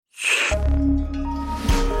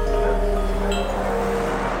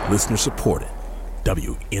Listener supported.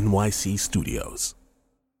 WNYC Studios.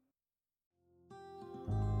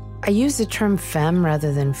 I use the term femme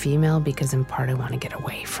rather than female because in part I want to get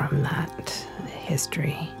away from that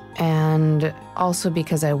history. And also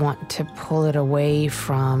because I want to pull it away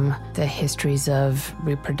from the histories of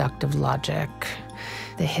reproductive logic,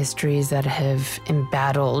 the histories that have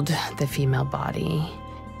embattled the female body.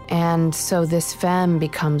 And so this femme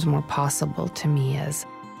becomes more possible to me as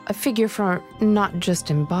a figure for not just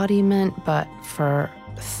embodiment, but for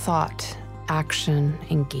thought, action,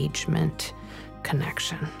 engagement,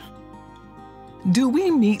 connection. Do we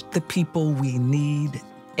meet the people we need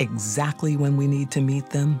exactly when we need to meet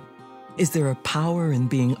them? Is there a power in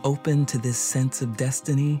being open to this sense of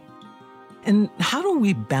destiny? And how do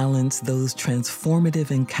we balance those transformative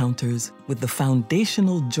encounters with the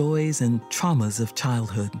foundational joys and traumas of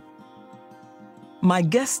childhood? My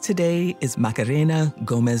guest today is Macarena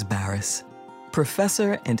Gomez Barris,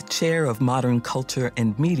 professor and chair of modern culture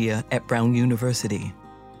and media at Brown University.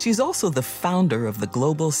 She's also the founder of the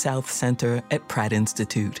Global South Center at Pratt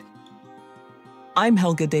Institute. I'm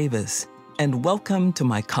Helga Davis, and welcome to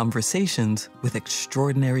my conversations with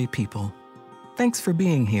extraordinary people. Thanks for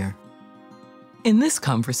being here. In this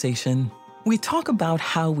conversation, we talk about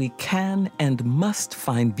how we can and must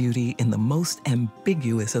find beauty in the most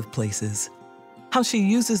ambiguous of places, how she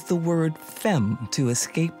uses the word femme to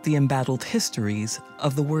escape the embattled histories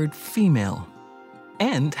of the word female,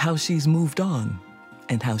 and how she's moved on,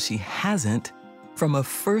 and how she hasn't, from a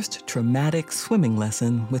first traumatic swimming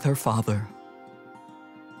lesson with her father.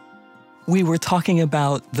 We were talking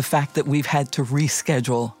about the fact that we've had to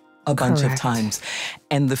reschedule a bunch of times,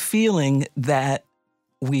 and the feeling that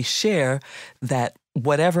we share that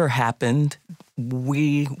whatever happened,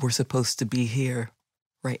 we were supposed to be here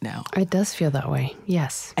right now. It does feel that way,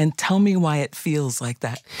 yes. And tell me why it feels like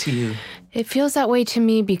that to you. It feels that way to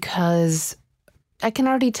me because I can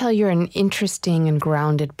already tell you're an interesting and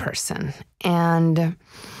grounded person. And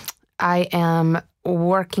I am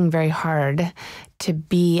working very hard to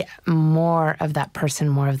be more of that person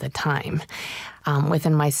more of the time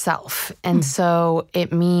within myself. And so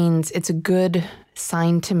it means it's a good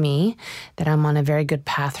sign to me that I'm on a very good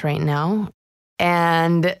path right now.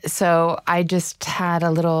 And so I just had a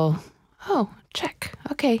little, check.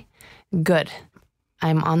 Okay, good.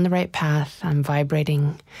 I'm on the right path. I'm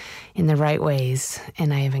vibrating in the right ways.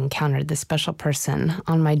 And I have encountered this special person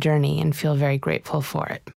on my journey and feel very grateful for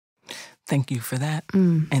it. Thank you for that.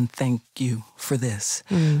 And thank you for this.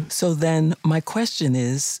 So then my question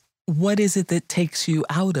is, what is it that takes you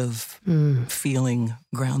out of feeling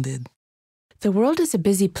grounded? The world is a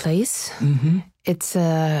busy place. It's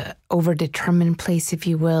a overdetermined place, if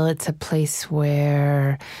you will. It's a place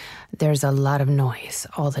where there's a lot of noise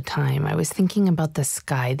all the time. I was thinking about the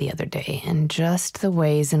sky the other day and just the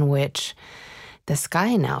ways in which the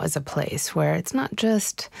sky now is a place where it's not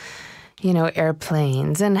just,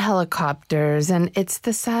 airplanes and helicopters, and it's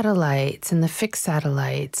the satellites and the fixed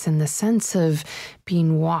satellites and the sense of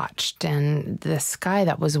being watched, and the sky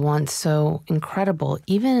that was once so incredible,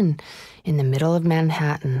 even in the middle of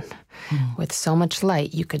Manhattan, with so much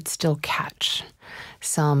light, you could still catch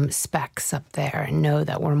some specks up there and know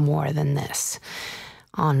that we're more than this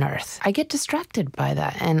on Earth. I get distracted by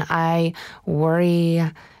that, and I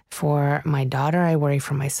worry for my daughter, I worry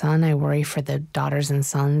for my son, I worry for the daughters and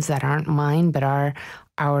sons that aren't mine but are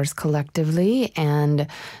ours collectively, and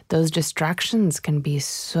those distractions can be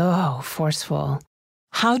so forceful.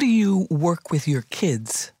 How do you work with your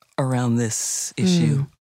kids around this issue?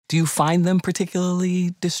 Do you find them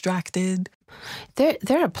particularly distracted?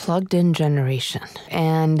 They're a plugged-in generation.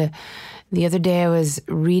 And the other day I was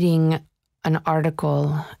reading an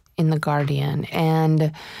article in The Guardian,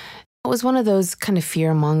 and it was one of those kind of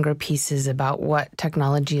fear-monger pieces about what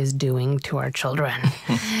technology is doing to our children.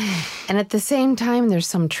 And at the same time, there's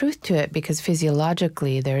some truth to it because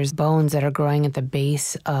physiologically, there's bones that are growing at the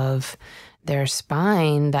base of their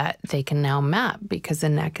spine that they can now map because the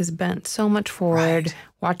neck is bent so much forward,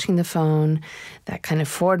 watching the phone, that kind of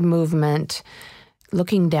forward movement,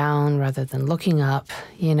 looking down rather than looking up,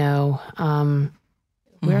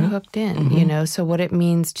 we're hooked in, So what it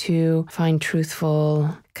means to find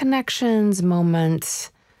truthful connections,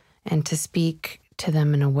 moments, and to speak to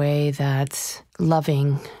them in a way that's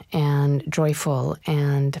loving and joyful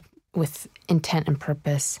and with intent and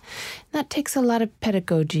purpose. That takes a lot of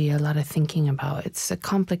pedagogy, a lot of thinking about. It's a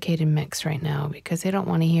complicated mix right now because they don't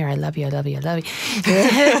want to hear, I love you, I love you, I love you.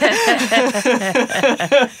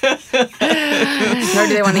 Nor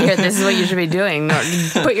do they want to hear, this is what you should be doing. No,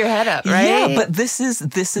 put your head up, right? Yeah, but this is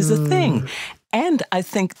a thing. And I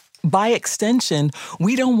think by extension,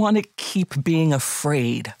 we don't want to keep being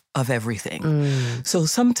afraid of everything. So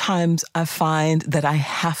sometimes I find that I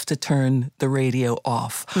have to turn the radio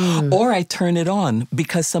off or I turn it on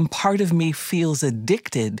because some part of me feels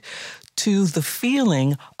addicted to the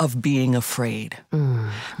feeling of being afraid.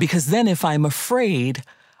 Because then if I'm afraid,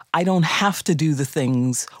 I don't have to do the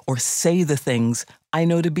things or say the things I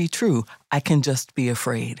know to be true. I can just be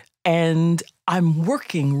afraid. And I'm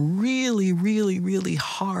working really, really, really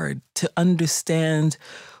hard to understand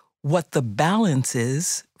what the balance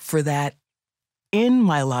is for that in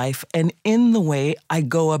my life and in the way I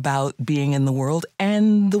go about being in the world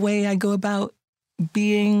and the way I go about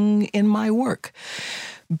being in my work.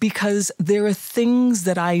 Because there are things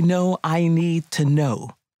that I know I need to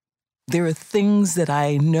know. There are things that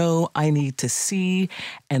I know I need to see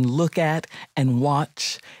and look at and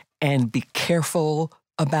watch and be careful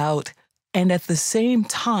about. And at the same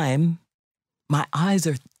time, my eyes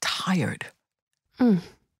are tired and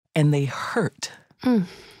they hurt.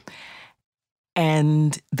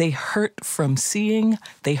 And they hurt from seeing,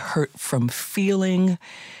 they hurt from feeling,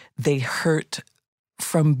 they hurt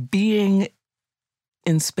from being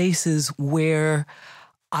in spaces where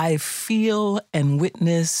I feel and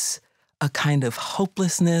witness a kind of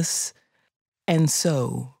hopelessness. And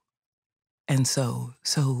so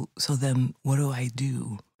then what do I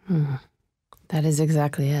do? That is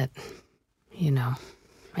exactly it,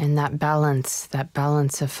 And that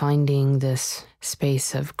balance of finding this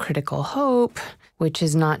space of critical hope, which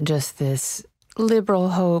is not just this liberal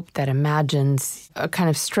hope that imagines a kind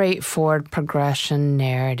of straightforward progression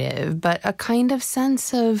narrative, but a kind of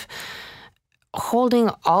sense of holding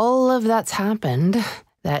all of that's happened,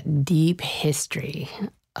 that deep history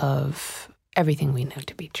of everything we know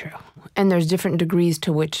to be true. And there's different degrees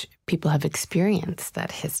to which people have experienced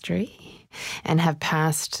that history and have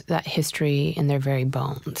passed that history in their very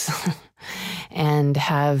bones and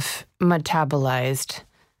have metabolized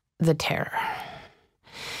the terror.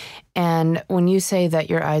 And when you say that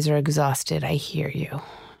your eyes are exhausted, I hear you.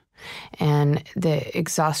 And the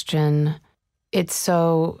exhaustion, it's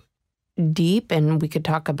so deep, and we could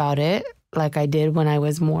talk about it like I did when I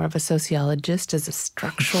was more of a sociologist as a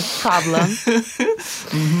structural problem.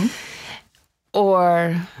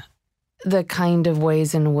 Or the kind of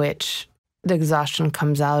ways in which the exhaustion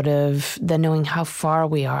comes out of the knowing how far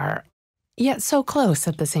we are, yet so close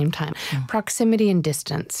at the same time. Proximity and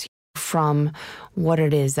distance from what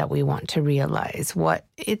it is that we want to realize.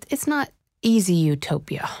 It's not easy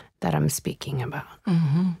utopia that I'm speaking about.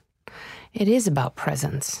 It is about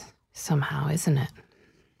presence somehow, isn't it?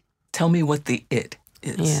 Tell me what the it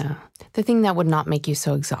is. Yeah. The thing that would not make you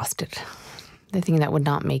so exhausted. The thing that would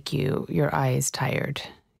not make your eyes tired.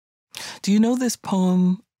 Do you know this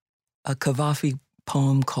poem, a Cavafy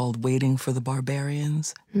poem called Waiting for the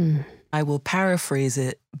Barbarians? I will paraphrase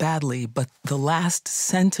it badly, but the last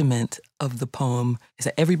sentiment of the poem is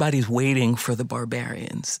that everybody's waiting for the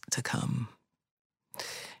barbarians to come.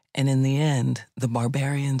 And in the end, the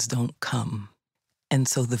barbarians don't come. And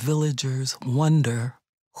so the villagers wonder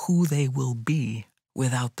who they will be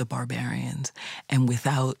without the barbarians and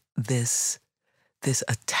without this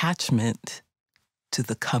attachment to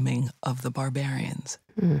the coming of the barbarians.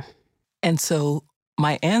 And so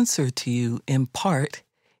my answer to you, in part,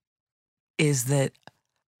 is that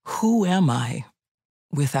who am I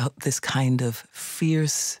without this kind of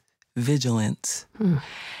fierce vigilance?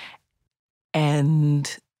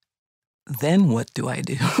 And then what do I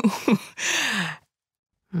do?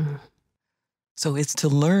 So it's to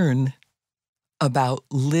learn about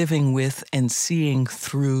living with and seeing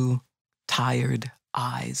through tired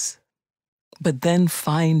eyes, but then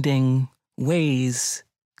finding ways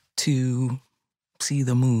to see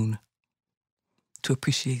the moon, to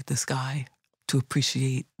appreciate the sky, to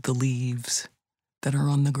appreciate the leaves that are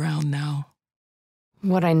on the ground now.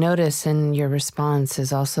 What I notice in your response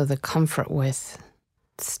is also the comfort with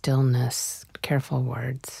stillness, careful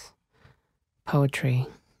words, poetry,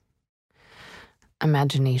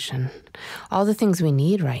 imagination, all the things we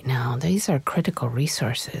need right now. These are critical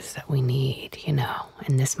resources that we need, in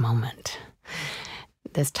this moment.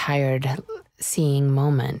 This tired seeing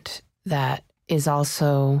moment that is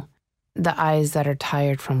also the eyes that are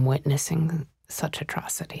tired from witnessing such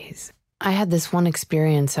atrocities. I had this one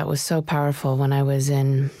experience that was so powerful when I was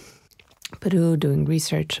in Peru doing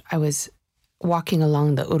research. I was walking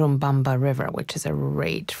along the Urubamba River, which is a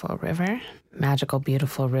rageful river, magical,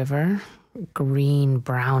 beautiful river, green,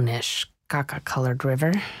 brownish, caca-colored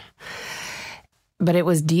river. But it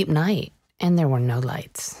was deep night, and there were no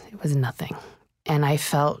lights. It was nothing. And I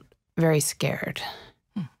felt very scared,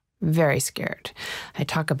 very scared. I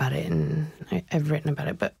talk about it, and I've written about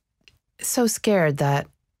it, but so scared that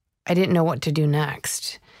I didn't know what to do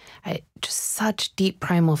next. just such deep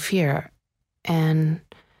primal fear. And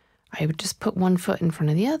I would just put one foot in front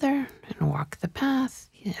of the other and walk the path,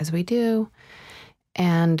 as we do.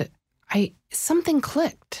 And something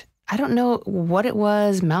clicked. I don't know what it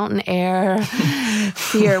was, mountain air,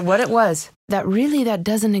 fear, what it was. That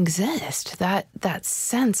doesn't exist. That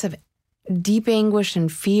sense of deep anguish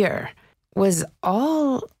and fear was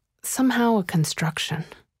all somehow a construction.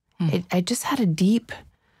 I just had a deep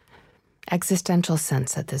existential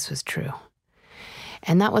sense that this was true.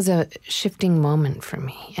 And that was a shifting moment for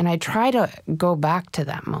me. And I try to go back to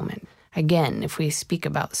that moment. Again, if we speak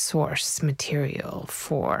about source material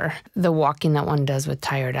for the walking that one does with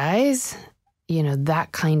tired eyes,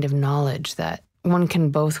 that kind of knowledge that one can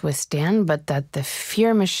both withstand, but that the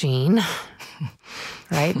fear machine,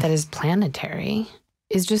 right, that is planetary,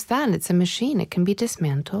 is just that. It's a machine. It can be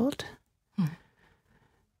dismantled.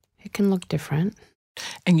 It can look different.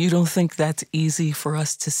 And you don't think that's easy for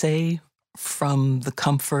us to say from the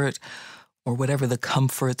comfort or whatever the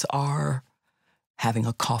comforts are, having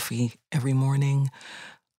a coffee every morning,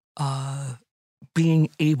 being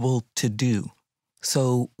able to do.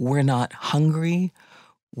 So we're not hungry.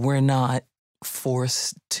 We're not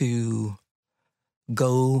forced to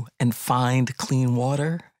go and find clean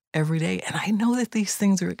water every day. And I know that these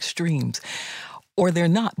things are extremes, or they're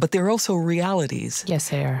not, but they're also realities. Yes,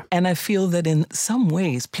 they are. And I feel that in some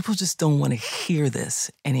ways, people just don't want to hear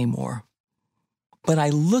this anymore. But I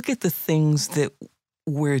look at the things that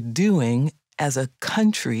we're doing as a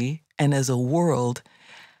country and as a world,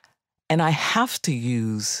 and I have to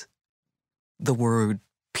use the word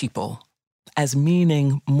people as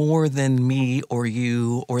meaning more than me or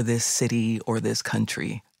you or this city or this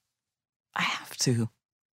country. I have to.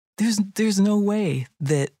 There's no way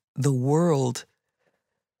that the world,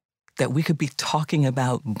 that we could be talking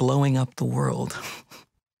about blowing up the world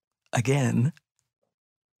again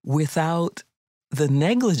without the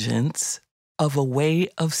negligence of a way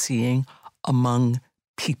of seeing among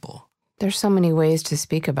people. There's so many ways to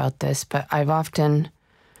speak about this, but I've often,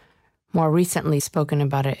 more recently, spoken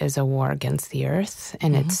about it as a war against the earth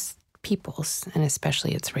and its peoples, and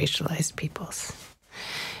especially its racialized peoples.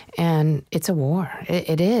 And it's a war.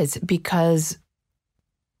 It is, because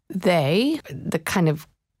they, the kind of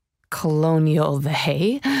colonial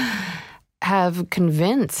they, have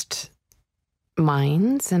convinced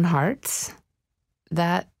minds and hearts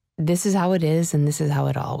that this is how it is and this is how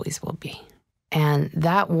it always will be. And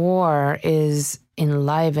that war is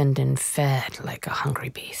enlivened and fed like a hungry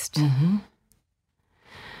beast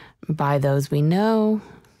by those we know,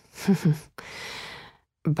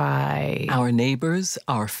 by our neighbors,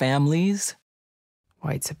 our families.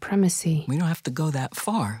 White supremacy. We don't have to go that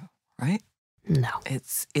far, right? No.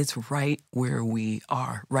 It's right where we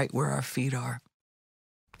are, right where our feet are.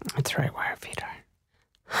 It's right where our feet are.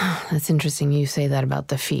 That's interesting you say that about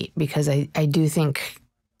the feet, because I do think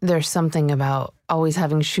there's something about always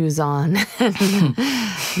having shoes on and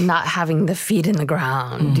not having the feet in the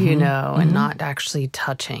ground, and not actually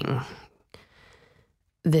touching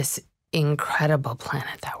this incredible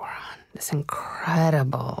planet that we're on, this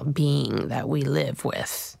incredible being that we live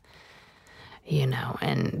with,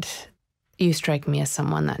 and you strike me as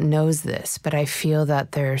someone that knows this, but I feel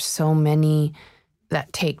that there's so many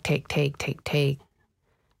that take.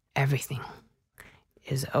 Everything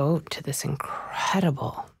is owed to this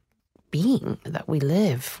incredible being that we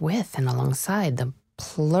live with and alongside, the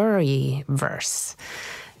pluriverse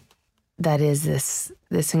that is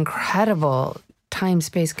this incredible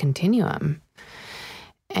time-space continuum.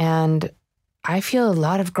 And I feel a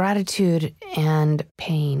lot of gratitude and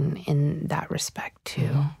pain in that respect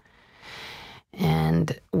too.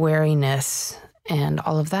 And wariness and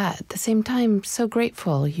all of that. At the same time, so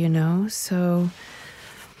grateful, so...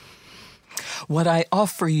 What I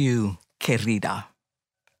offer you, querida,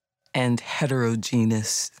 and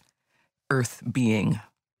heterogeneous earth being,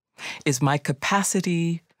 is my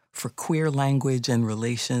capacity for queer language and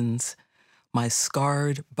relations, my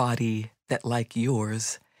scarred body that, like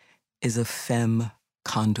yours, is a femme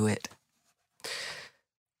conduit.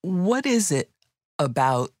 What is it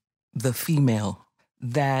about the female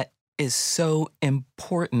that is so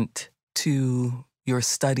important to your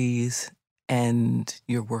studies and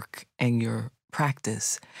your work and your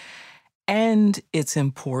practice? And it's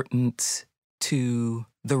important to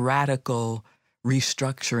the radical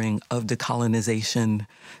restructuring of decolonization,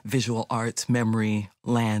 visual arts, memory,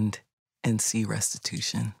 land, and sea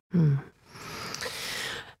restitution.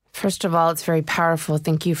 First of all, it's very powerful.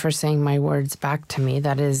 Thank you for saying my words back to me.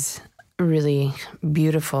 That is really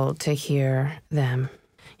beautiful to hear them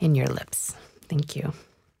in your lips. Thank you.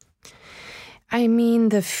 I mean,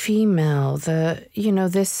 the female,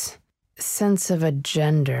 this sense of a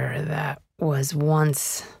gender that was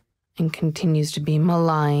once and continues to be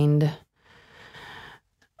maligned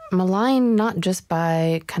not just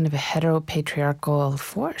by kind of a heteropatriarchal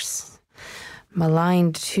force,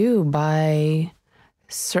 maligned too by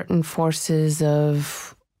certain forces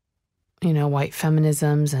of, white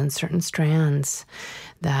feminisms and certain strands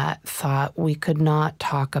that thought we could not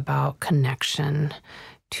talk about connection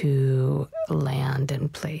to land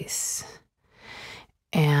and place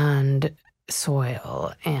and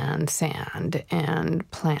soil and sand and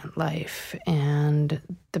plant life and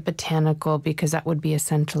the botanical, because that would be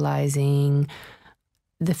essentializing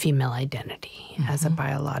the female identity as a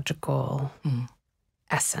biological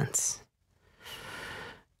essence.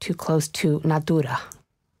 Too close to natura,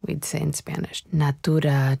 we'd say in Spanish.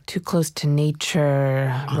 Natura, too close to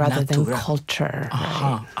nature rather than culture.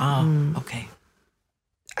 Right? Okay.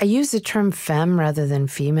 I use the term femme rather than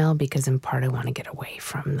female because in part I want to get away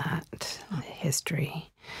from that history.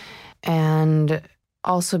 And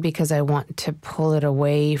also because I want to pull it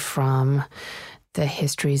away from the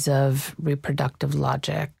histories of reproductive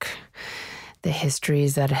logic, the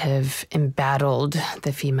histories that have embattled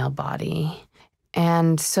the female body.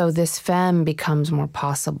 And so this femme becomes more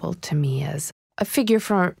possible to me as a figure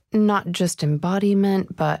for not just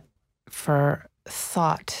embodiment, but for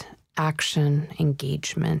thought, action,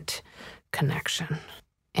 engagement, connection.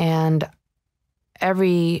 And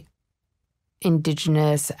every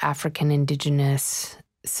African indigenous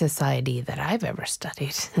society that I've ever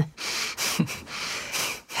studied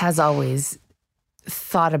has always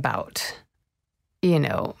thought about,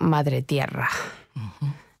 Madre Tierra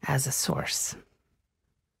as a source.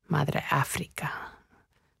 Madre Africa,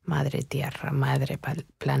 Madre Tierra, Madre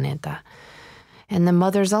Planeta. And the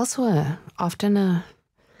mother's also often a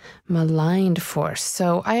maligned force.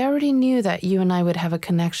 So I already knew that you and I would have a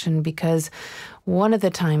connection because one of the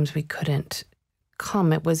times we couldn't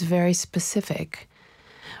come, it was very specific.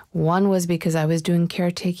 One was because I was doing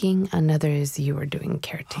caretaking. Another is you were doing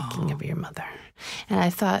caretaking of your mother. And I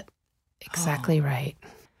thought, exactly right.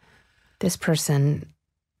 This person,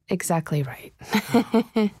 exactly right.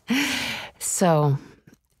 So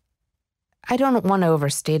I don't want to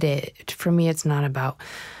overstate it. For me, it's not about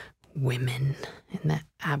women in the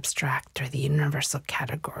abstract or the universal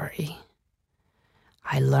category.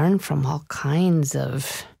 I learn from all kinds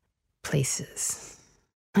of places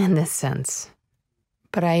in this sense.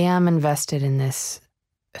 But I am invested in this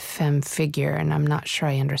femme figure, and I'm not sure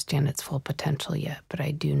I understand its full potential yet, but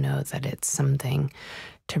I do know that it's something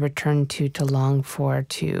to return to long for,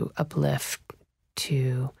 to uplift,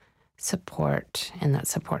 to support, and that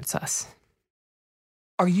supports us.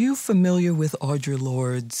 Are you familiar with Audre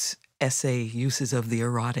Lorde's essay, Uses of the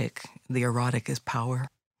Erotic? The erotic is power.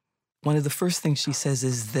 One of the first things she says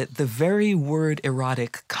is that the very word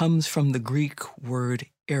erotic comes from the Greek word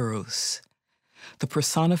eros, the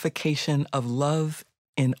personification of love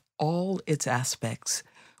in all its aspects,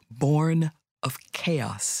 born of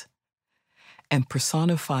chaos, and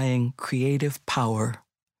personifying creative power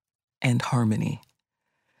and harmony.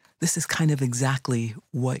 This is kind of exactly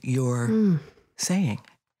what you're saying.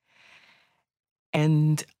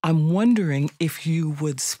 And I'm wondering if you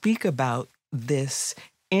would speak about this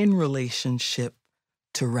in relationship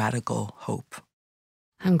to radical hope.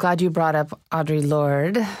 I'm glad you brought up Audre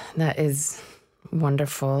Lorde. That is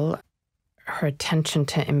wonderful. Her attention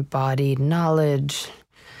to embodied knowledge,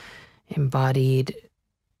 embodied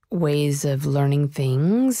ways of learning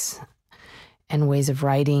things, and ways of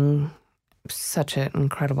writing. Such an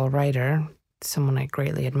incredible writer, someone I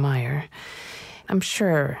greatly admire. I'm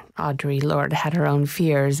sure Audre Lorde had her own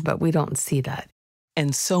fears, but we don't see that.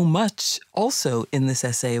 And so much also in this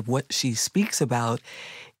essay of what she speaks about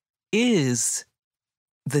is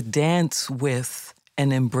the dance with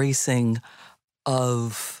and embracing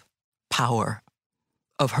of power,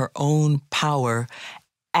 of her own power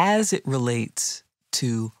as it relates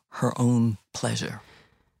to her own pleasure.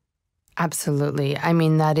 Absolutely. I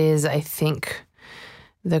mean, that is, I think,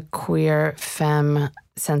 the queer femme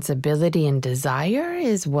sensibility and desire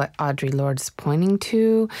is what Audre Lorde's pointing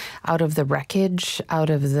to. Out of the wreckage, out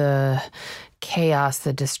of the chaos,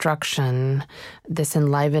 the destruction, this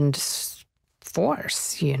enlivened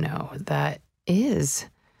force,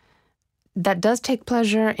 that does take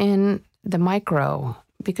pleasure in the micro,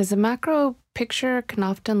 because the macro picture can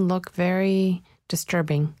often look very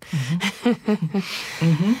disturbing.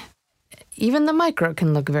 Even the micro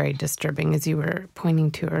can look very disturbing, as you were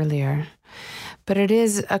pointing to earlier. But it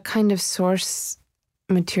is a kind of source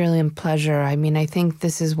material and pleasure. I mean, I think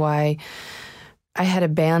this is why I had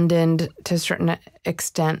abandoned, to a certain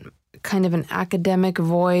extent, kind of an academic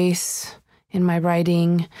voice in my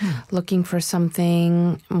writing, looking for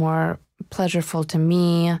something more pleasureful to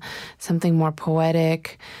me, something more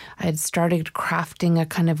poetic. I had started crafting a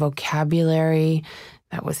kind of vocabulary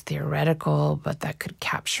that was theoretical, but that could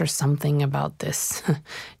capture something about this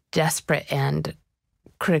desperate and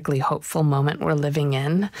critically hopeful moment we're living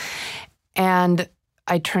in. And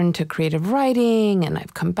I turned to creative writing, and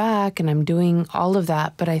I've come back, and I'm doing all of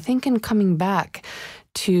that. But I think in coming back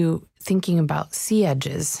to thinking about sea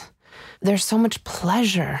edges, there's so much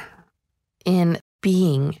pleasure in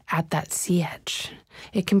being at that sea edge.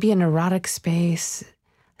 It can be an erotic space,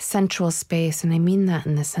 sensual space, and I mean that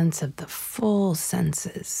in the sense of the full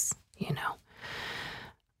senses,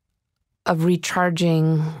 of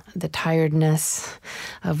recharging the tiredness,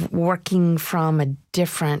 of working from a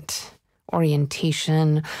different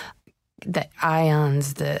orientation, the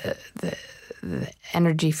ions, the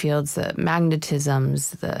energy fields, the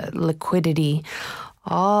magnetisms, the liquidity,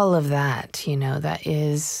 all of that, that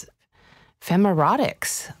is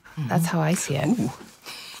femerotics. That's how I see it. Ooh.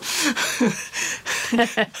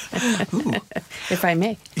 Ooh. If I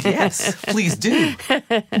may. Yes, please do.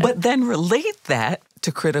 But then relate that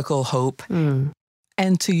to critical hope and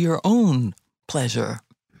to your own pleasure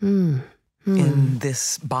in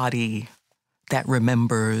this body that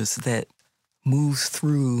remembers, that moves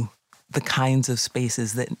through the kinds of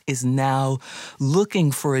spaces, that is now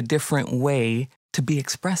looking for a different way to be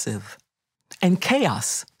expressive. And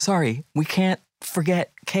chaos. Sorry, we can't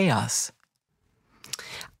forget chaos.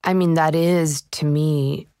 I mean, that is, to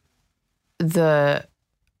me, the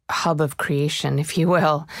hub of creation, if you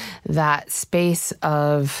will, that space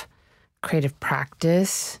of creative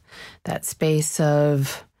practice, that space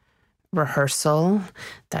of rehearsal,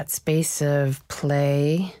 that space of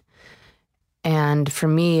play. And for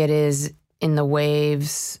me, it is in the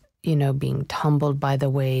waves, being tumbled by the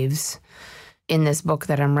waves. In this book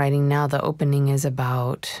that I'm writing now, the opening is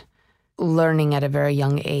about learning at a very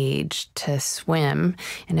young age to swim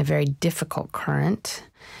in a very difficult current.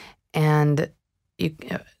 And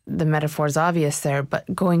the metaphor is obvious there,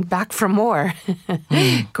 but going back for more,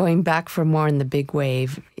 going back for more in the big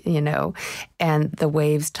wave, and the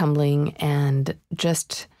waves tumbling and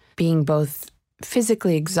just being both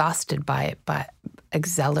physically exhausted by it, but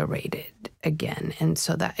exhilarated again. And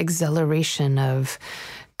so that exhilaration of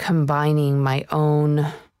combining my own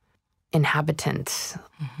inhabitants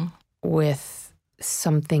with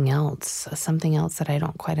something else that I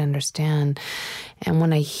don't quite understand. And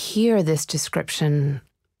when I hear this description,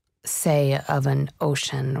 say, of an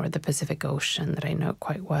ocean or the Pacific Ocean that I know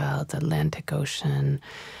quite well, the Atlantic Ocean,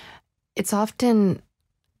 it's often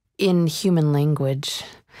in human language,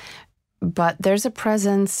 but there's a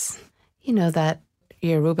presence, that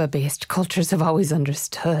Yoruba-based cultures have always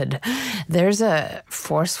understood. There's a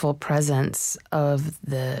forceful presence of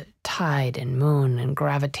the tide and moon and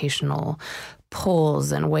gravitational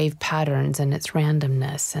pulls and wave patterns and its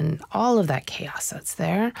randomness and all of that chaos that's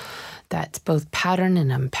there, that's both patterned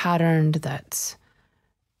and unpatterned, that's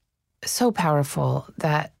so powerful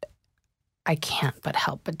that I can't but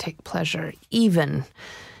help but take pleasure, even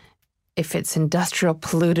if it's industrial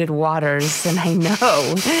polluted waters and I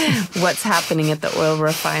know what's happening at the oil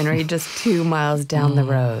refinery just 2 miles down the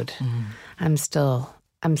road. I'm still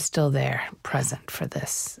there, present for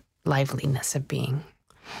this liveliness of being.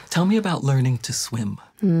 Tell me about learning to swim.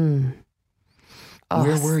 Where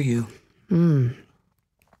were you?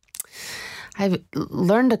 I've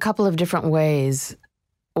learned a couple of different ways.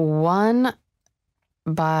 One,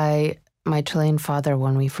 by my Chilean father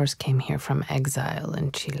when we first came here from exile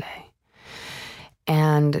in Chile.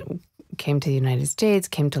 And came to the United States,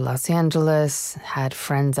 came to Los Angeles, had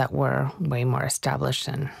friends that were way more established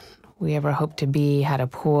than we ever hoped to be, had a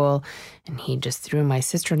pool, and he just threw my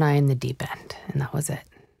sister and I in the deep end, and that was it.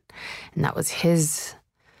 And that was his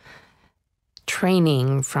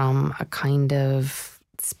training from a kind of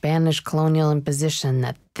Spanish colonial imposition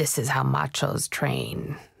that this is how machos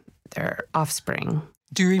train their offspring.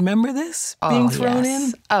 Do you remember this being thrown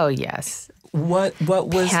in? Oh, yes. What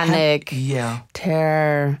was panic, yeah,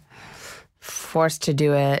 terror, forced to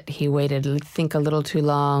do it. He waited, I think, a little too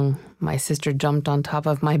long. My sister jumped on top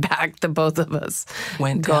of my back. The both of us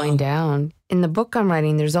went going down. In the book I'm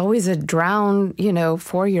writing, there's always a drowned,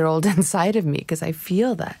 4-year-old inside of me because I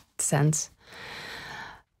feel that sense.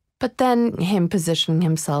 But then him positioning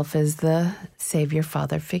himself as the savior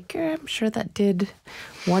father figure, I'm sure that did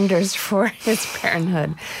wonders for his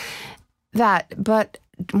parenthood. But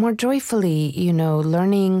more joyfully,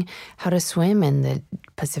 learning how to swim in the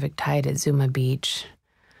Pacific Tide at Zuma Beach,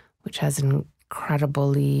 which has an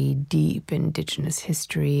incredibly deep indigenous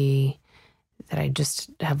history. that I just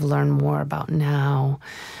have learned more about now.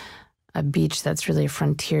 A beach that's really a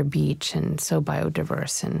frontier beach and so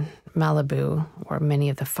biodiverse in Malibu, where many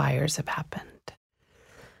of the fires have happened.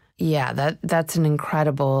 Yeah, that's an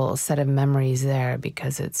incredible set of memories there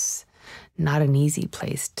because it's not an easy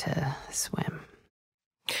place to swim.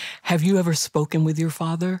 Have you ever spoken with your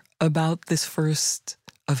father about this first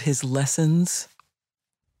of his lessons?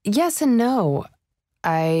 Yes and no.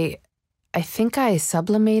 I think I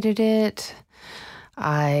sublimated it.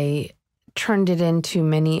 I turned it into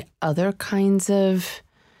many other kinds of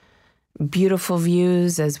beautiful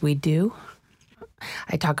views as we do.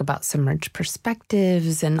 I talk about submerged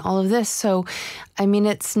perspectives and all of this. So, I mean,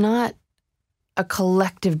 it's not a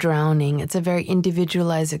collective drowning. It's a very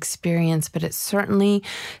individualized experience, but it certainly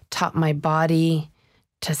taught my body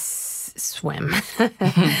to swim.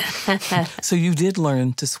 So you did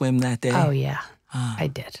learn to swim that day? Oh, yeah, I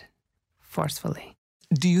did, forcefully.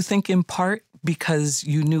 Do you think in part because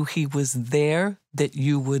you knew he was there that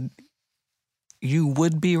you would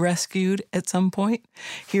be rescued at some point?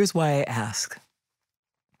 Here's why I ask.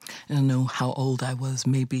 I don't know how old I was,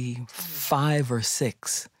 maybe 5 or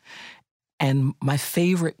 6. And my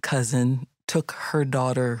favorite cousin took her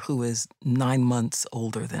daughter, who is 9 months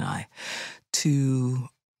older than I, to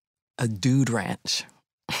a dude ranch.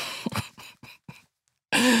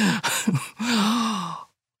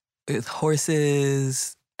 With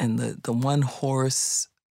horses, and the one horse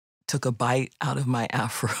took a bite out of my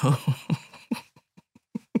afro.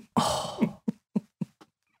 Oh.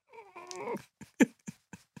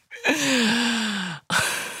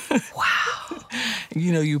 Wow.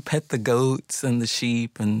 You know, you pet the goats and the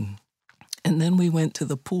sheep, and then we went to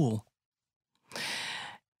the pool.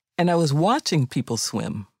 And I was watching people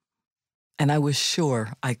swim, and I was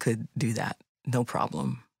sure I could do that, no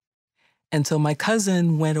problem. And so my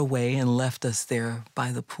cousin went away and left us there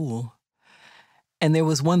by the pool. And there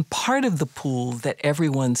was one part of the pool that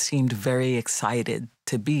everyone seemed very excited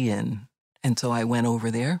to be in. And so I went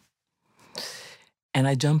over there, and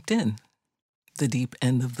I jumped in the deep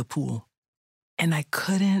end of the pool. And I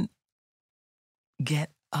couldn't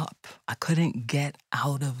get up. I couldn't get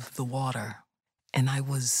out of the water. And I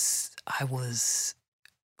was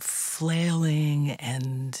flailing,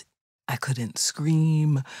 and I couldn't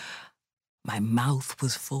scream. My mouth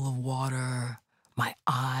was full of water. My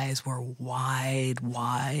eyes were wide,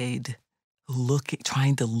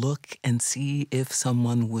 trying to look and see if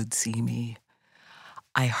someone would see me.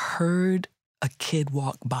 I heard a kid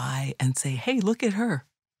walk by and say, "Hey, look at her,"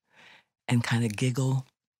 and kind of giggle,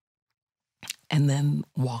 and then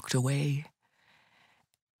walked away.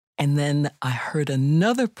 And then I heard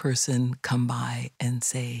another person come by and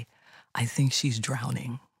say, "I think she's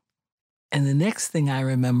drowning." And the next thing I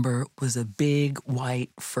remember was a big,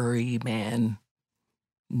 white, furry man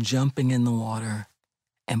jumping in the water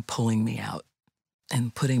and pulling me out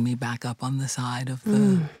and putting me back up on the side of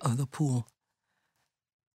the pool.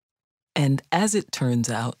 And as it turns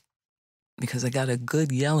out, because I got a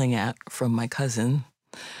good yelling at from my cousin,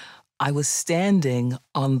 I was standing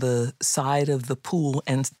on the side of the pool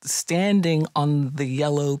and standing on the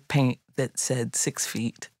yellow paint that said 6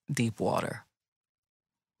 feet deep water.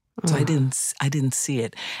 So I didn't see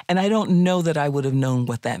it. And I don't know that I would have known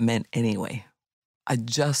what that meant anyway. I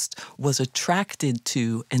just was attracted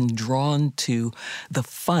to and drawn to the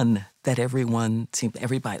fun that everybody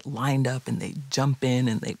lined up and they jump in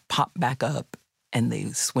and they pop back up and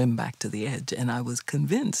they swim back to the edge. And I was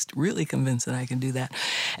really convinced that I can do that.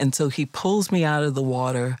 And so he pulls me out of the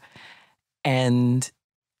water, and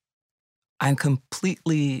I'm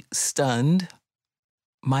completely stunned.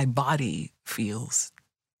 My body feels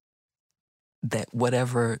that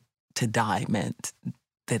whatever to die meant,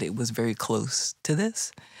 that it was very close to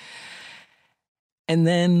this. And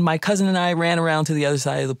then my cousin and I ran around to the other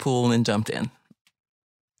side of the pool and then jumped in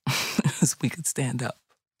as we could stand up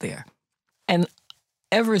there. And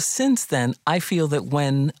ever since then, I feel that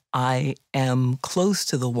when I am close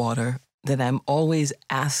to the water, that I'm always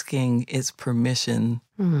asking its permission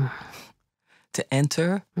to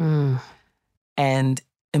enter and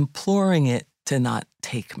imploring it to not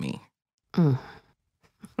take me.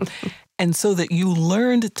 And so that you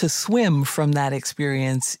learned to swim from that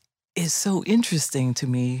experience is so interesting to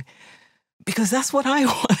me, because that's what I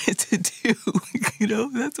wanted to do. You know,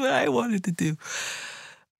 that's what I wanted to do.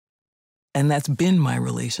 And that's been my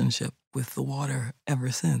relationship with the water ever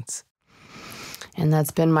since. And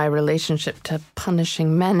that's been my relationship to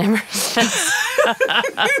punishing men ever since.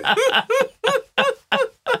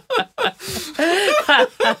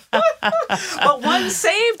 But one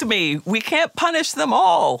saved me. We can't punish them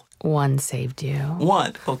all. One saved you.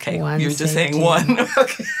 One. Okay. One You're just saved saying you. one.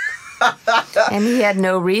 Okay. And he had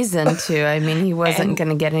no reason to. I mean, he wasn't going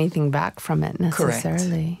to get anything back from it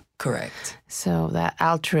necessarily. Correct. So that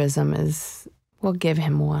altruism is, we'll give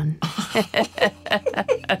him one.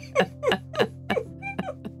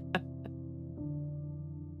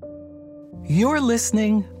 You're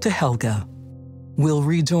listening to Helga. We'll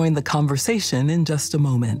rejoin the conversation in just a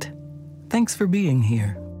moment. Thanks for being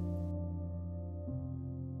here.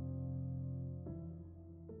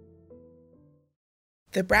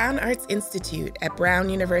 The Brown Arts Institute at Brown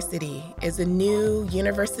University is a new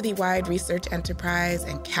university-wide research enterprise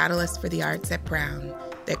and catalyst for the arts at Brown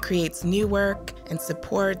that creates new work and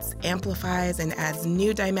supports, amplifies, and adds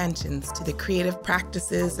new dimensions to the creative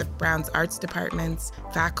practices of Brown's arts departments,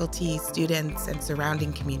 faculty, students, and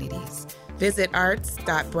surrounding communities. Visit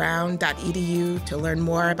arts.brown.edu to learn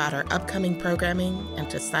more about our upcoming programming and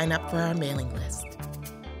to sign up for our mailing list.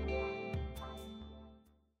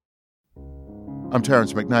 I'm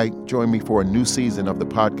Terrence McKnight. Join me for a new season of the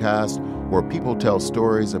podcast where people tell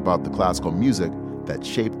stories about the classical music that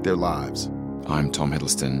shaped their lives. I'm Tom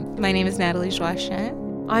Hiddleston. My name is Natalie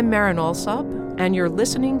Joachim. I'm Maren Alsop, and you're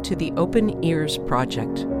listening to the Open Ears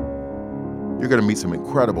Project. You're going to meet some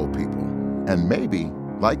incredible people and maybe,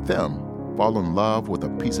 like them, fall in love with a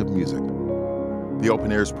piece of music. The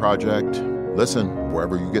Open Ears Project. Listen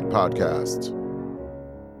wherever you get podcasts.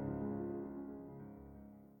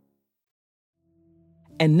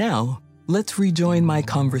 And now, let's rejoin my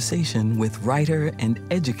conversation with writer and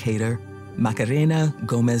educator Macarena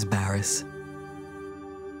Gomez Barris.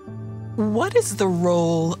 What is the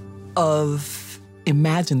role of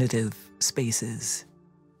imaginative spaces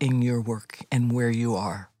in your work and where you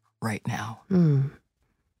are right now?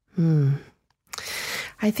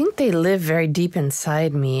 I think they live very deep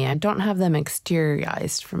inside me. I don't have them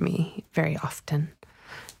exteriorized for me very often.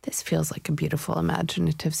 This feels like a beautiful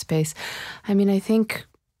imaginative space. I mean, I think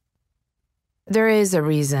there is a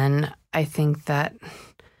reason, I think, that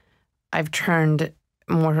I've turned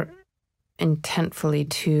more intentfully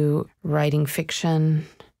to writing fiction,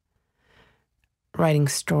 writing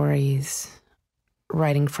stories,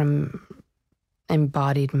 writing from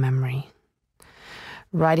embodied memory,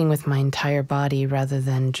 writing with my entire body rather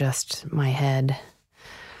than just my head.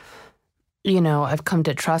 You know, I've come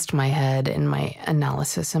to trust my head in my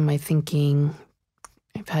analysis and my thinking.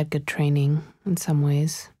 I've had good training in some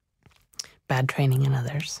ways, bad training in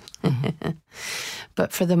others. Mm-hmm.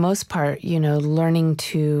 But for the most part, you know, learning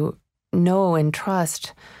to know and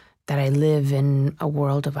trust that I live in a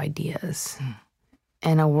world of ideas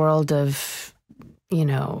and a world of, you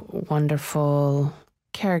know, wonderful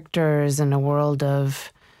characters and a world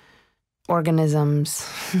of organisms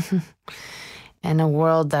and a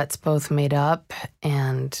world that's both made up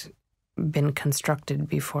and been constructed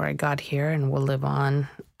before I got here and will live on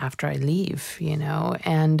after I leave, you know,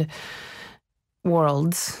 and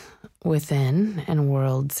worlds within and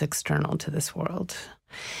worlds external to this world.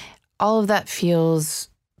 All of that feels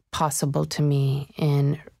possible to me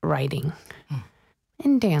in writing,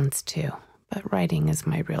 in dance too, but writing is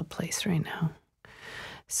my real place right now.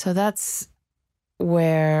 So that's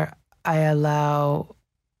where I allow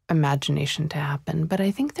imagination to happen. But I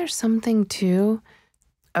think there's something too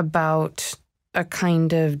about a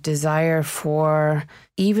kind of desire for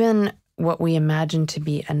even what we imagine to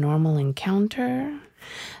be a normal encounter,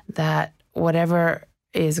 that whatever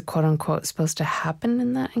is quote unquote supposed to happen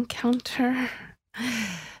in that encounter,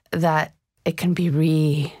 that it can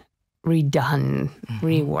be redone,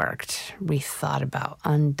 reworked, rethought about,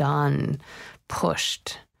 undone,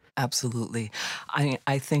 pushed. Absolutely.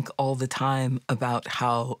 I think all the time about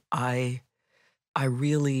how I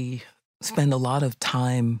really spend a lot of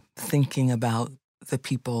time thinking about the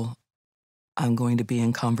people I'm going to be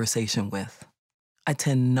in conversation with. I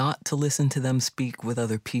tend not to listen to them speak with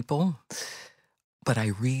other people, but I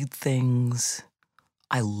read things.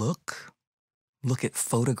 I look at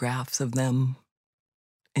photographs of them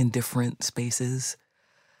in different spaces.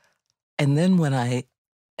 And then when I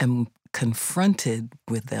am confronted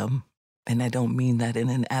with them, and I don't mean that in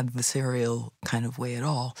an adversarial kind of way at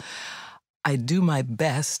all, I do my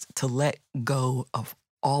best to let go of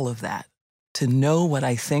all of that, to know what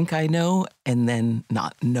I think I know and then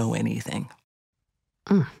not know anything.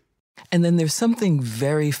 And then there's something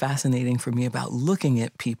very fascinating for me about looking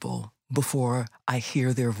at people before I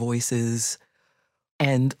hear their voices.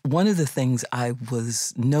 And one of the things I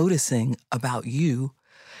was noticing about you,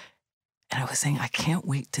 and I was saying, I can't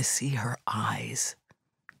wait to see her eyes.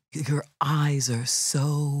 Your eyes are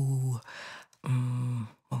so,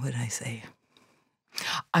 what would I say?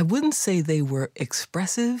 I wouldn't say they were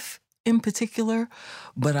expressive in particular,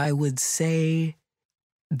 but I would say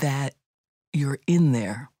that you're in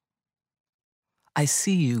there I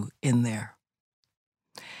see you in there.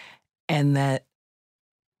 And that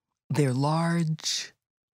they're large,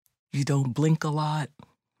 you don't blink a lot,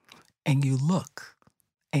 and you look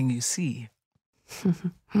and you see.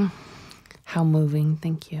 How moving.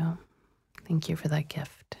 Thank you. Thank you for that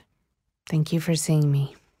gift. Thank you for seeing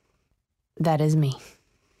me. That is me.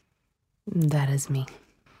 That is me.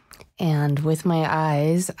 And with my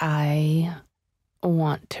eyes, I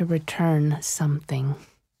want to return something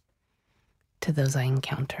to those I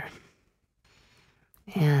encounter.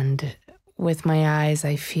 And with my eyes,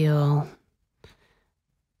 I feel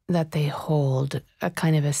that they hold a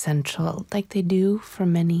kind of essential, like they do for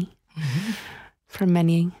many. Mm-hmm. For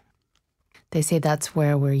many, they say that's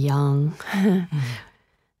where we're young. Mm-hmm.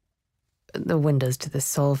 The windows to the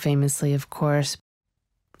soul, famously, of course.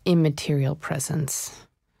 Immaterial presence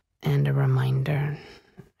and a reminder.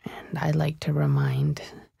 And I like to remind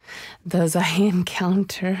those I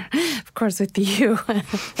encounter, of course, with you.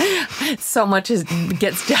 So much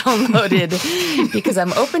gets downloaded because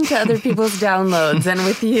I'm open to other people's downloads. And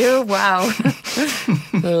with you, wow,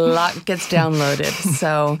 a lot gets downloaded.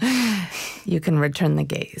 So you can return the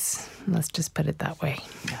gaze. Let's just put it that way.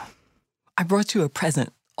 Yeah. I brought you a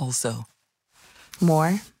present also.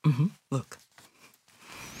 More? Mm-hmm. Look.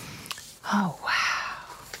 Oh, wow.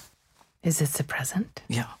 Is this a present?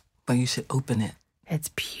 Yeah, but you should open it. It's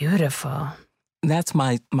beautiful. That's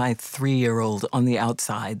my 3-year-old on the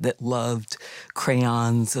outside that loved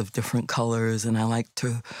crayons of different colors, and I like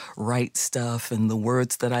to write stuff, and the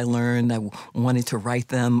words that I learned, I wanted to write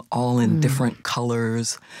them all in different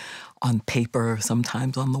colors on paper,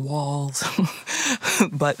 sometimes on the walls.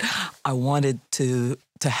 But I wanted to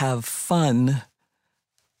have fun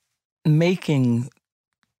making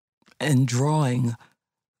and drawing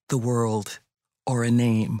the world or a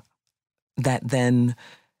name that then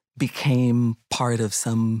became part of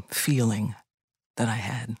some feeling that I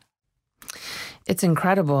had. It's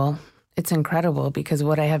incredible. It's incredible because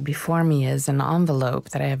what I have before me is an envelope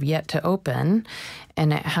that I have yet to open,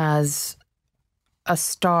 and it has a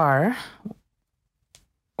star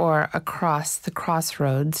or a cross, the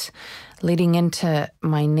crossroads, leading into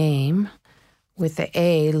my name, with the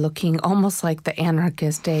A looking almost like the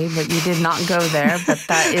anarchist A, but you did not go there, but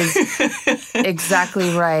that is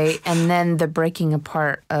exactly right. And then the breaking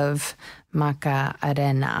apart of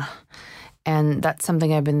Macarena. And that's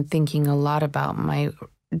something I've been thinking a lot about. My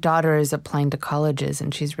daughter is applying to colleges,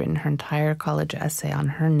 and she's written her entire college essay on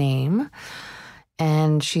her name.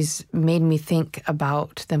 And she's made me think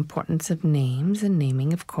about the importance of names and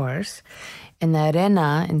naming, of course. And the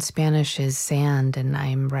arena in Spanish is sand, and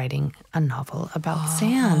I'm writing a novel about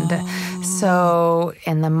sand. So,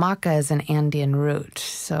 and the maca is an Andean root.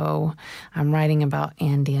 So I'm writing about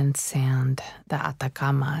Andean sand, the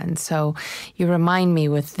Atacama. And so you remind me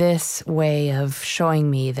with this way of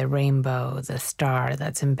showing me the rainbow, the star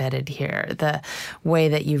that's embedded here, the way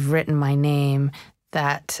that you've written my name,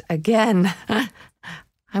 that, again,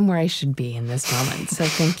 I'm where I should be in this moment. So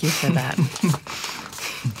thank you for that.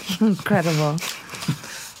 Incredible.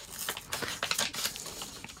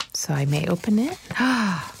 So I may open it.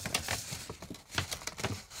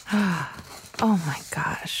 Oh my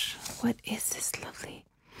gosh. What is this lovely?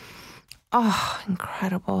 Oh,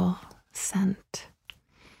 incredible scent.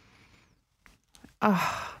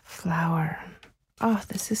 Oh, flower. Oh,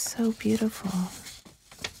 this is so beautiful.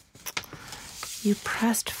 You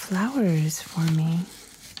pressed flowers for me.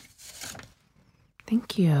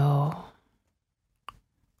 Thank you.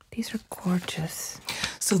 These are gorgeous.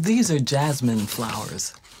 So these are jasmine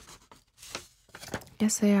flowers.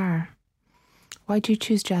 Yes, they are. Why'd you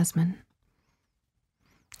choose jasmine?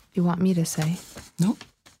 You want me to say? Nope.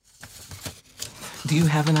 Do you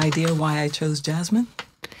have an idea why I chose jasmine?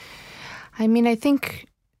 I mean, I think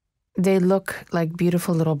they look like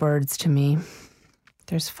beautiful little birds to me.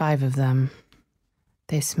 There's 5 of them.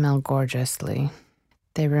 They smell gorgeously.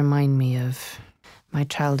 They remind me of my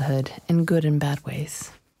childhood in good and bad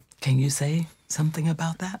ways. Can you say something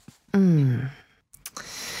about that?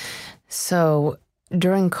 So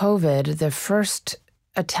during COVID, the first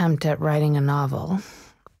attempt at writing a novel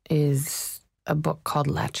is a book called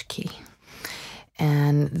Latchkey.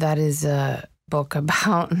 And that is a book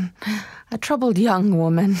about a troubled young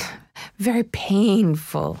woman. Very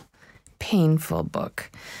painful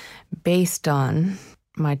book based on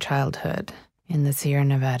my childhood in the Sierra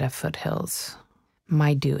Nevada foothills.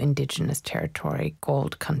 Maidu Indigenous Territory,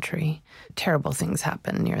 gold country. Terrible things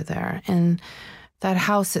happen near there. And that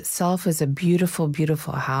house itself is a beautiful,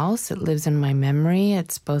 beautiful house. It lives in my memory.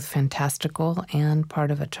 It's both fantastical and part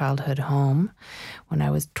of a childhood home. When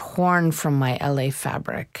I was torn from my LA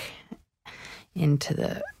fabric into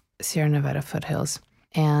the Sierra Nevada foothills.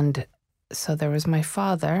 And so there was my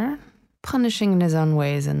father, punishing in his own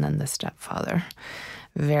ways, and then the stepfather,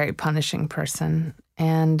 very punishing person.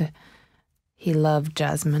 And he loved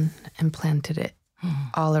jasmine and planted it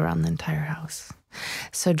all around the entire house.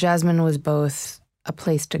 So jasmine was both a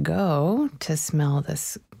place to go to smell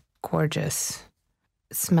this gorgeous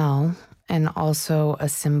smell and also a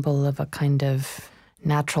symbol of a kind of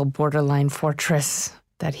natural borderline fortress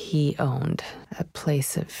that he owned, a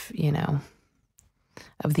place of,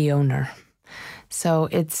 of the owner. So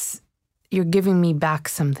you're giving me back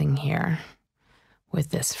something here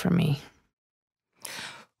with this for me.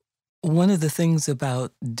 One of the things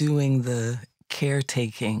about doing the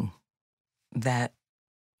caretaking that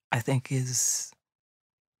I think is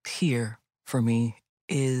here for me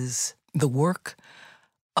is the work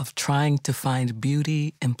of trying to find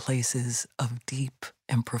beauty in places of deep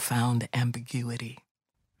and profound ambiguity.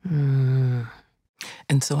 And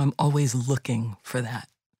so I'm always looking for that,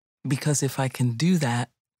 because if I can do that,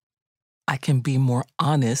 I can be more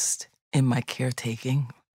honest in my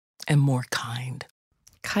caretaking and more kind.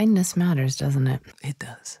 Kindness matters, doesn't it? It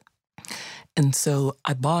does. And so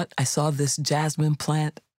I saw this jasmine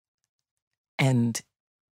plant, and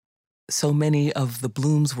so many of the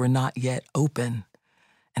blooms were not yet open.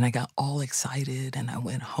 And I got all excited, and I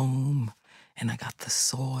went home, and I got the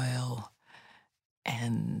soil,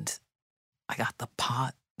 and I got the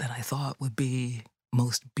pot that I thought would be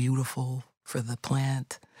most beautiful for the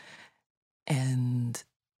plant, and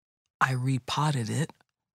I repotted it.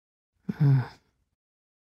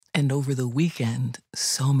 And over the weekend,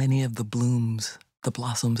 so many of the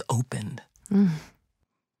blossoms opened.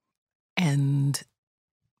 And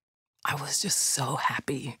I was just so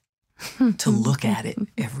happy to look at it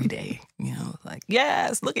every day, like,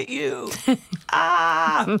 yes, look at you.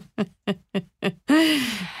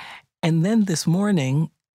 And then this morning,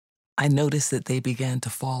 I noticed that they began to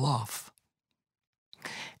fall off.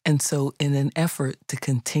 And so in an effort to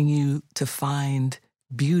continue to find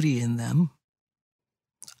beauty in them,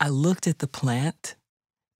 I looked at the plant,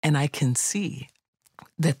 and I can see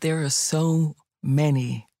that there are so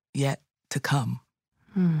many yet to come.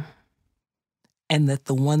 And that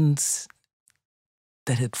the ones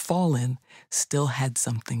that had fallen still had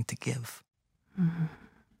something to give.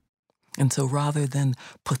 And so rather than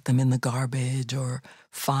put them in the garbage or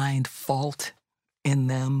find fault in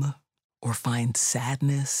them or find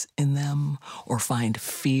sadness in them or find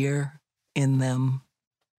fear in them,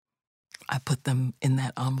 I put them in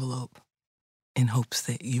that envelope in hopes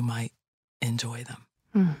that you might enjoy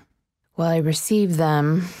them. Well, I received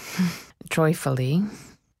them joyfully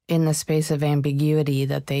in the space of ambiguity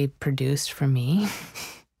that they produced for me,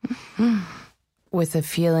 with a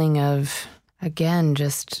feeling of, again,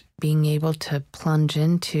 just being able to plunge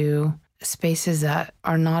into spaces that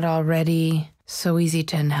are not already so easy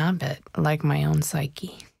to inhabit, like my own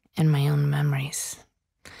psyche and my own memories.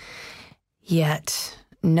 Yet,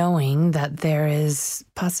 knowing that there is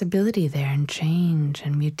possibility there and change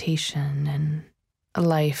and mutation and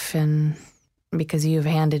life, and because you've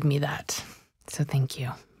handed me that. So thank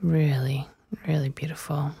you. Really, really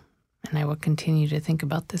beautiful. And I will continue to think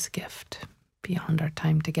about this gift beyond our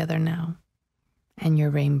time together now. And your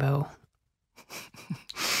rainbow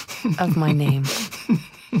of my name.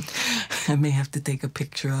 I may have to take a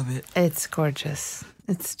picture of it. It's gorgeous.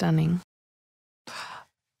 It's stunning.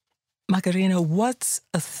 Macarena, what's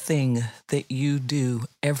a thing that you do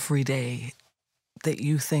every day that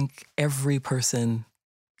you think every person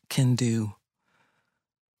can do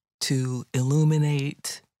to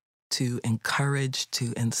illuminate, to encourage,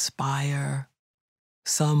 to inspire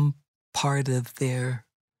some part of their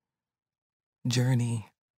journey?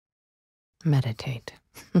 Meditate.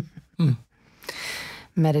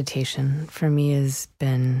 Meditation for me has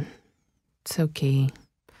been so key.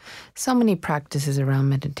 So many practices around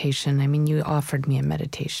meditation. I mean, you offered me a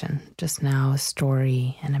meditation just now, a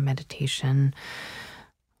story and a meditation.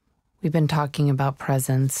 We've been talking about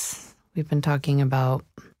presence. We've been talking about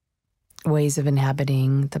ways of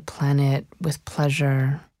inhabiting the planet with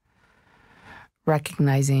pleasure,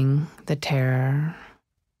 recognizing the terror,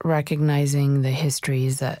 recognizing the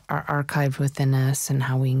histories that are archived within us and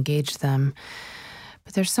how we engage them.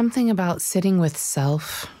 But there's something about sitting with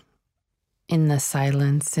self in the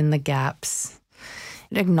silence, in the gaps,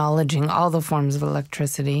 acknowledging all the forms of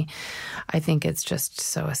electricity. I think it's just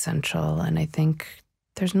so essential, and I think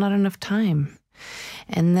there's not enough time.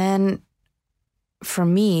 And then for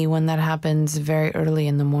me, when that happens very early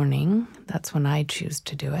in the morning, that's when I choose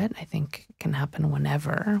to do it. I think it can happen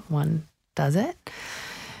whenever one does it.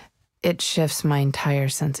 It shifts my entire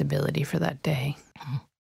sensibility for that day.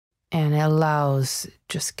 And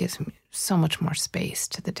just gives me so much more space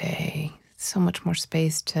to the day, so much more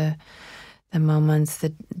space to the moments.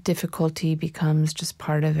 The difficulty becomes just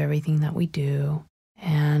part of everything that we do.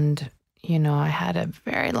 And, I had a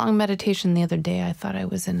very long meditation the other day. I thought I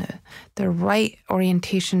was in the right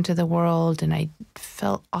orientation to the world, and I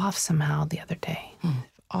felt off somehow the other day,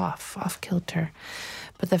 off kilter.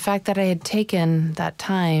 But the fact that I had taken that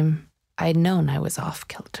time, I'd known I was off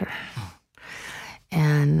kilter.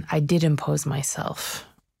 And I did impose myself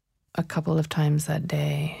a couple of times that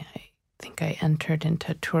day. I think I entered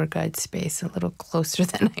into tour guide space a little closer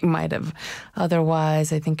than I might have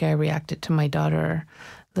otherwise. I think I reacted to my daughter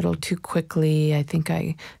a little too quickly. I think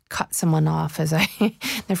I cut someone off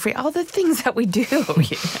they're free. All the things that we do,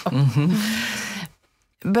 Mm-hmm.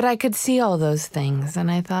 But I could see all those things, and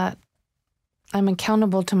I thought, I'm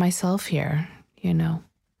accountable to myself here,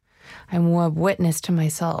 I'm a witness to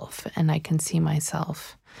myself, and I can see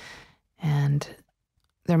myself. And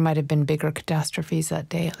there might have been bigger catastrophes that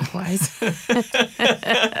day otherwise.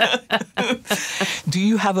 Do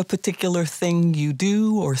you have a particular thing you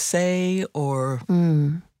do or say, or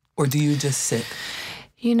do you just sit?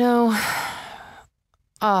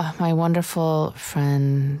 My wonderful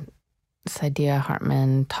friend Saidiya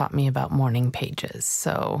Hartman taught me about morning pages.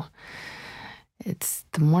 So it's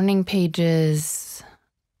the morning pages,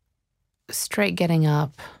 straight getting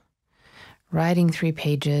up, writing 3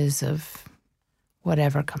 pages of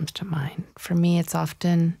whatever comes to mind. For me, it's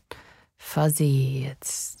often fuzzy.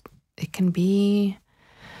 It can be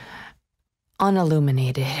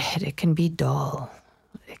unilluminated. It can be dull.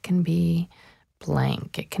 It can be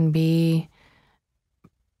blank. It can be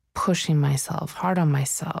pushing myself, hard on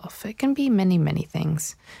myself. It can be many, many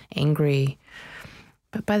things. Angry.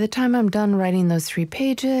 But by the time I'm done writing those 3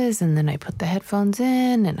 pages, and then I put the headphones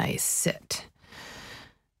in and I sit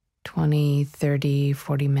 20, 30,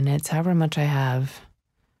 40 minutes, however much I have,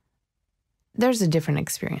 there's a different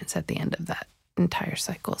experience at the end of that entire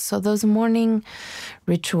cycle. So those morning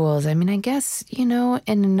rituals, I guess, in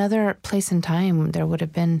another place and time, there would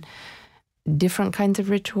have been different kinds of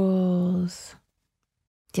rituals.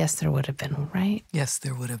 Yes, there would have been, right? Yes,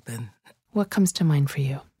 there would have been. What comes to mind for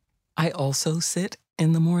you? I also sit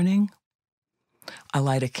in the morning. I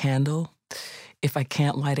light a candle. If I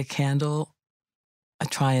can't light a candle, I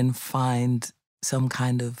try and find some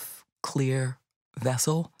kind of clear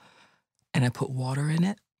vessel, and I put water in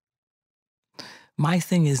it. My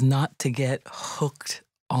thing is not to get hooked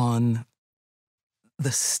on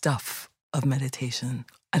the stuff of meditation.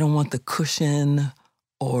 I don't want the cushion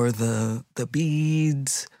or the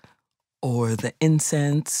beads or the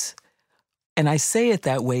incense. And I say it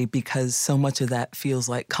that way because so much of that feels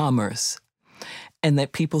like commerce, and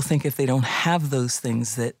that people think if they don't have those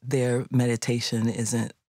things that their meditation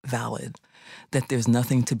isn't valid, that there's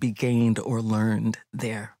nothing to be gained or learned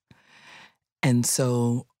there. And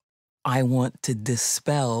so I want to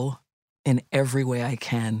dispel in every way I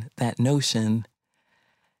can that notion,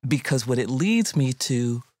 because what it leads me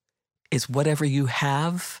to is whatever you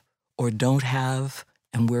have or don't have,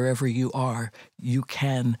 and wherever you are, you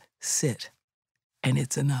can sit. And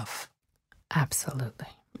it's enough. Absolutely.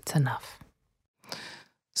 It's enough.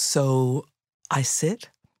 So I sit,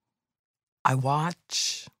 I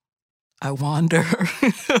watch, I wander,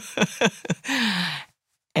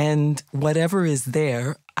 and whatever is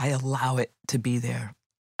there, I allow it to be there.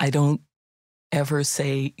 I don't ever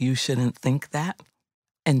say you shouldn't think that,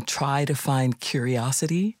 and try to find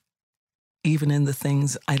curiosity, even in the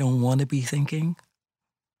things I don't want to be thinking.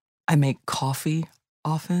 I make coffee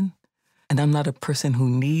often, and I'm not a person who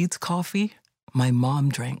needs coffee. My mom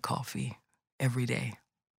drank coffee every day.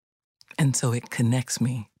 And so it connects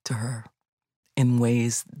me to her in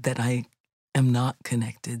ways that I am not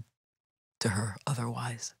connected to her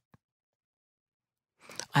otherwise.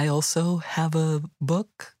 I also have a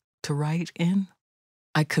book to write in.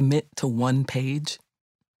 I commit to 1 page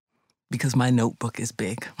because my notebook is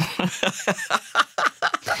big.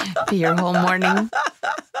 For your whole morning?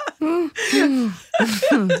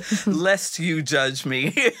 Lest you judge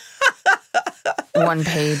me. 1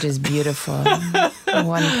 page is beautiful. 1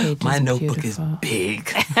 page is My notebook beautiful. is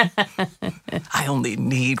big. I only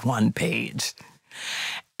need 1 page.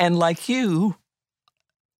 And like you,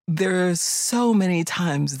 there are so many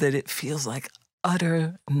times that it feels like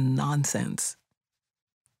utter nonsense.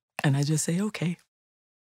 And I just say, okay.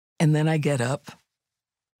 And then I get up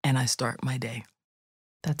and I start my day.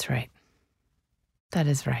 That's right. That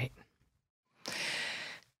is right.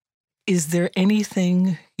 Is there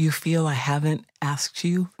anything you feel I haven't asked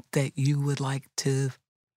you that you would like to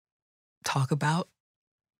talk about?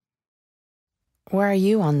 Where are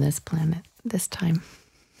you on this planet this time?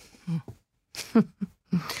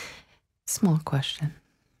 Small question.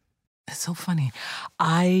 It's so funny.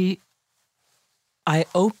 I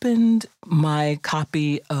opened my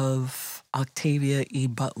copy of Octavia E.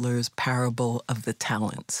 Butler's Parable of the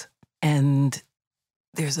Talents, and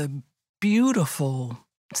there's a beautiful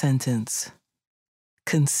sentence.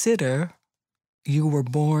 Consider you were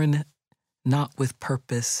born not with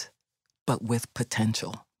purpose, but with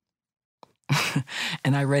potential.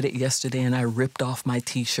 And I read it yesterday, and I ripped off my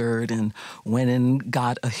T-shirt and went and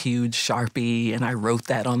got a huge Sharpie, and I wrote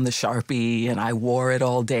that on the Sharpie, and I wore it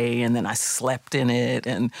all day, and then I slept in it,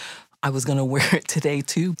 and I was going to wear it today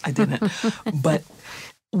too. I didn't. But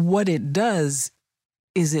what it does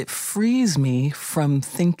is it frees me from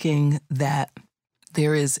thinking that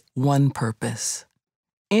there is one purpose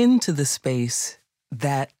into the space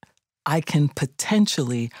that I can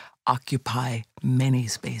potentially occupy many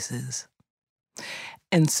spaces.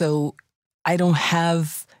 And so I don't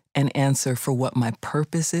have an answer for what my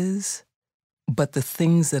purpose is, but the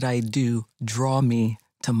things that I do draw me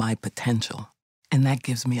to my potential. And that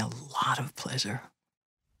gives me a lot of pleasure.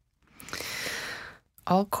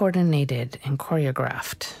 All coordinated and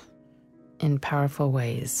choreographed in powerful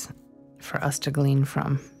ways for us to glean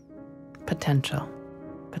from. Potential.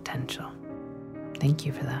 Potential. Thank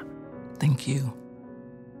you for that. Thank you.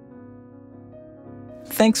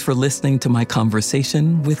 Thanks for listening to my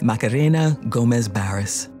conversation with Macarena Gomez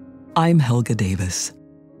Barris. I'm Helga Davis.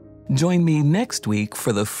 Join me next week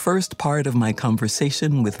for the first part of my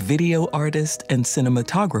conversation with video artist and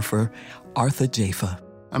cinematographer Arthur Jafa.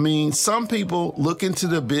 I mean, some people look into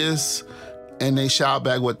the abyss and they shout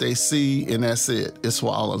back what they see, and that's it. It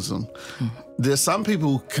swallows them. There's some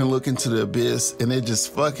people who can look into the abyss and they're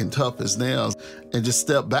just fucking tough as nails and just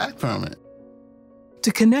step back from it.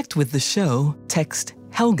 To connect with the show, text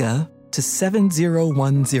Helga to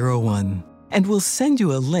 70101, and we'll send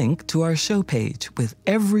you a link to our show page with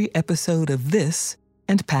every episode of this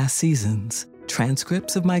and past seasons,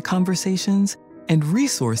 transcripts of my conversations, and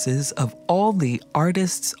resources of all the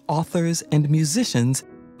artists, authors, and musicians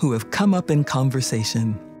who have come up in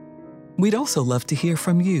conversation. We'd also love to hear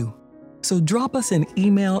from you. So drop us an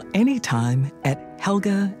email anytime at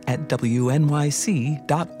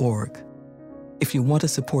helga@wnyc.org. If you want to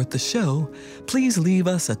support the show, please leave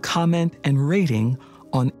us a comment and rating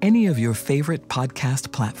on any of your favorite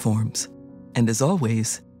podcast platforms. And as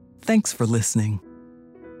always, thanks for listening.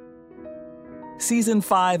 Season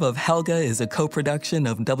 5 of Helga is a co-production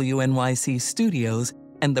of WNYC Studios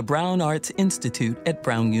and the Brown Arts Institute at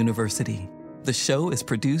Brown University. The show is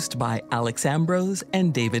produced by Alex Ambrose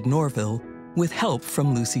and David Norville, with help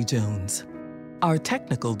from Lucy Jones. Our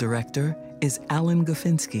technical director is Alan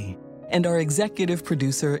Gofinski, and our executive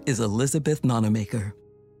producer is Elizabeth Nonamaker.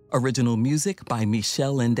 Original music by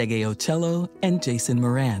Michelle Ndegeocello and Jason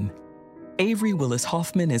Moran. Avery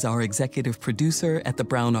Willis-Hoffman is our executive producer at the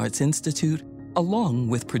Brown Arts Institute, along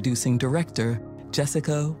with producing director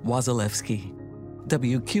Jessica Wazalewski.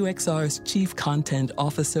 WQXR's chief content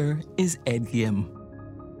officer is Ed Yim.